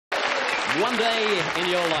One Day in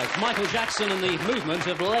Your Life. Michael Jackson and the movement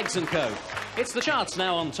of Legs & Co. It's the charts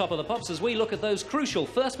now on Top of the Pops as we look at those crucial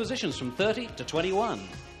first positions from 30 to 21.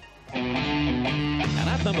 And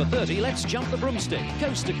at number 30, let's jump the broomstick,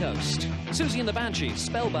 Coast to Coast. Siouxsie and the Banshees,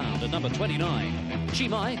 Spellbound, at number 29. Chi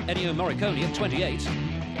Mai, Ennio Morricone at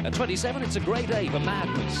 28. At 27, It's a Grey Day for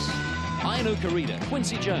Madness. Inu Karida,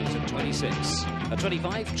 Quincy Jones at 26. At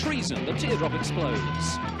 25, Treason, The Teardrop Explodes.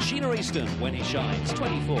 Sheena Easton, When He Shines,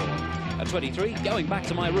 24. At 23, Going Back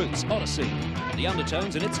to My Roots, Odyssey. The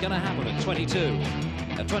Undertones and It's Gonna Happen at 22.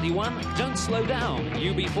 At 21, Don't Slow Down,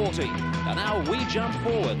 UB40. And now we jump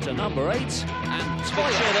forward to number 8. And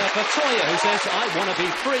Toyah there for Toyah, who says, I want to be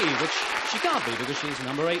free, which she can't be because she's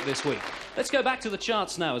number 8 this week. Let's go back to the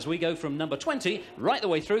charts now as we go from number 20 right the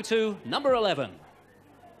way through to number 11.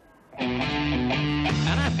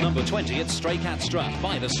 And at number 20, it's Stray Cat Strut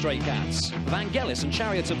by the Stray Cats. Vangelis and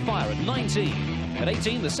Chariots of Fire at 19. At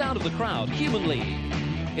 18, The Sound of the Crowd, Human League.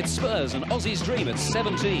 It's Spurs and Ozzy's Dream at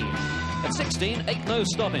 17. At 16, Ain't No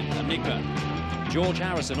Stoppin', Enigma. George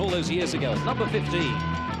Harrison, All Those Years Ago at number 15.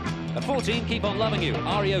 At 14, Keep On Loving You,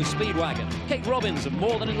 REO Speedwagon. Kate Robbins and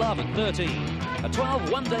More Than In Love at 13. At 12,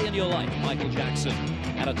 One Day in Your Life, Michael Jackson.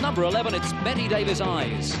 And at number 11, it's Betty Davis'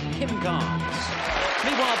 Eyes, Kim Carnes.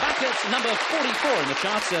 Meanwhile, back at number 44 in the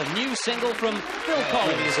charts, a new single from Phil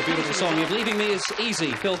Collins. It's a beautiful song. If Leaving Me Is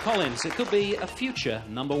Easy, Phil Collins. It could be a future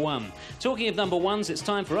number 1. Talking of number 1s, it's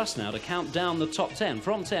time for us now to count down the top 10,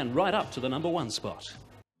 from 10 right up to the number 1 spot.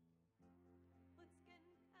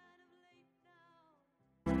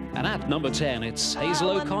 And at number 10, it's Hazel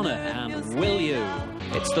O'Connor and Will You.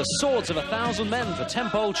 It's The Swords of a Thousand Men for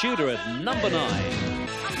Tempole Tudor at number 9.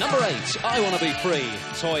 Number 8, I Want to Be Free,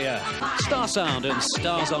 Toyah. Star Sound and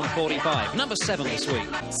Stars on 45. Number 7 this week.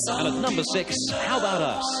 And at number 6, How About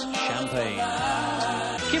Us, Champagne.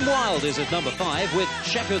 Kim Wilde is at number 5 with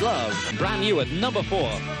Shepherd Love. Brand new at number 4,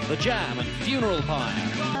 The Jam and Funeral Pyre.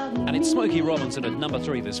 And it's Smokey Robinson at number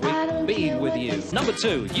 3 this week, Being With You. Number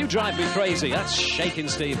 2, You Drive Me Crazy, that's Shakin'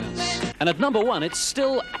 Stevens. And at number 1, it's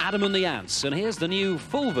still Adam and the Ants. And here's the new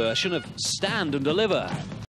full version of Stand and Deliver.